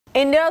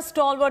India's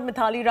stalwart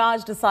Mithali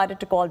Raj decided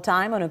to call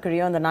time on her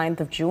career on the 9th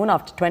of June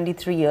after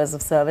 23 years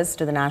of service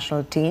to the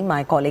national team.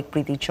 My colleague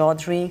Preeti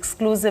Chaudhary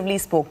exclusively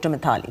spoke to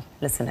Mithali.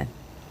 Listen in.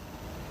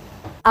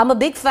 I'm a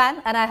big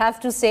fan, and I have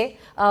to say,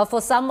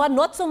 for someone,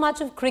 not so much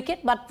of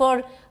cricket, but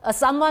for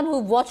someone who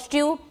watched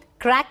you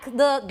crack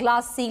the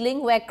glass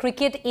ceiling where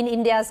cricket in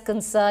India is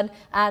concerned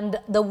and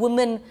the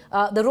women,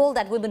 the role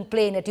that women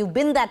play in it. You've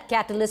been that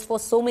catalyst for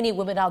so many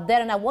women out there,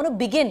 and I want to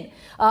begin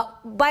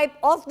by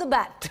off the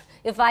bat,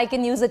 if I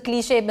can use a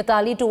cliche,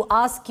 Mithali, to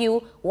ask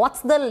you,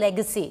 what's the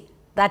legacy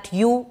that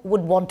you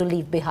would want to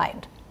leave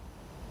behind?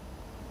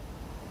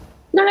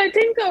 No, I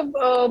think,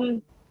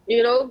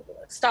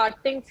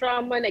 starting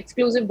from an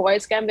exclusive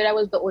boys camp where I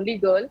was the only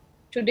girl,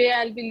 today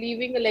I'll be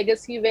leaving a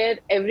legacy where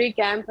every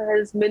camp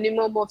has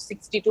minimum of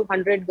 60 to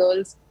 100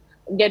 girls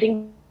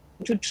getting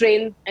to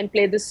train and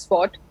play this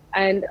sport.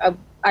 And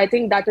I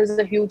think that is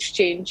a huge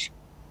change.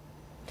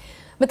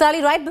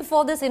 Mithali, right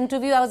before this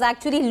interview, I was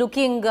actually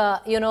looking,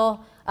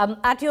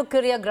 at your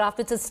career graph.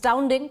 It's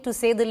astounding, to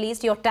say the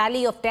least. Your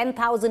tally of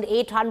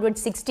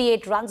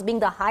 10,868 runs, being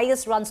the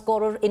highest run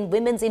scorer in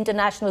women's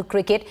international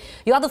cricket.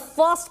 You are the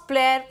first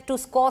player to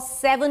score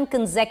 7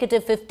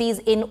 consecutive 50s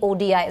in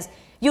ODIs.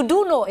 You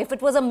do know, if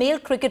it was a male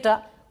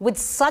cricketer with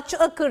such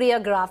a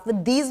career graph,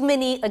 with these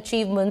many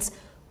achievements,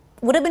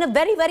 would have been a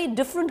very, very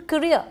different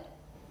career.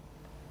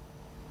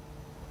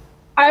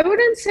 I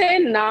wouldn't say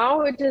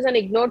now it is an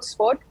ignored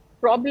sport.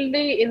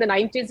 Probably in the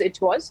 90s it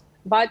was.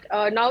 But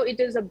now it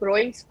is a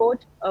growing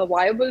sport, a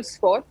viable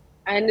sport,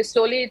 and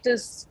slowly it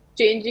is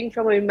changing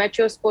from a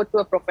immature sport to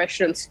a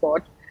professional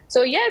sport.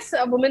 So yes,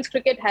 women's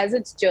cricket has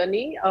its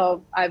journey.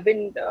 I've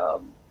been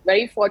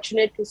very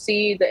fortunate to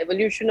see the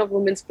evolution of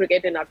women's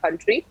cricket in our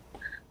country.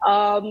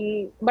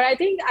 But I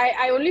think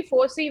I only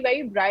foresee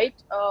very bright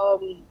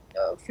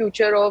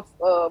future of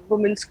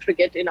women's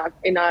cricket in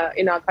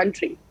our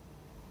country.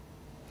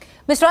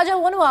 Ms. Raj, I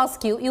want to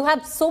ask you, you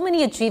have so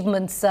many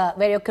achievements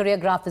where your career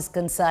graph is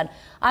concerned.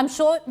 I'm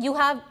sure you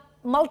have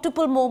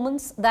multiple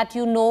moments that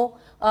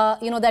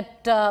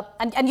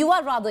and you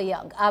are rather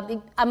young.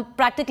 I'm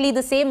practically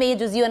the same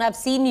age as you, and I've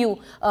seen you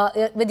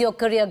with your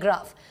career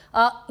graph.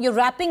 You're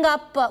wrapping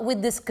up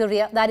with this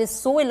career that is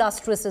so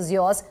illustrious as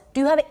yours.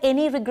 Do you have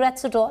any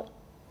regrets at all?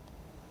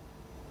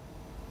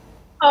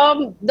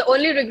 The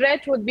only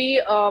regret would be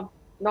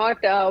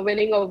not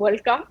winning a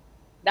World Cup.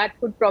 That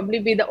would probably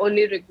be the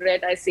only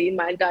regret I see in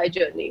my entire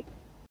journey.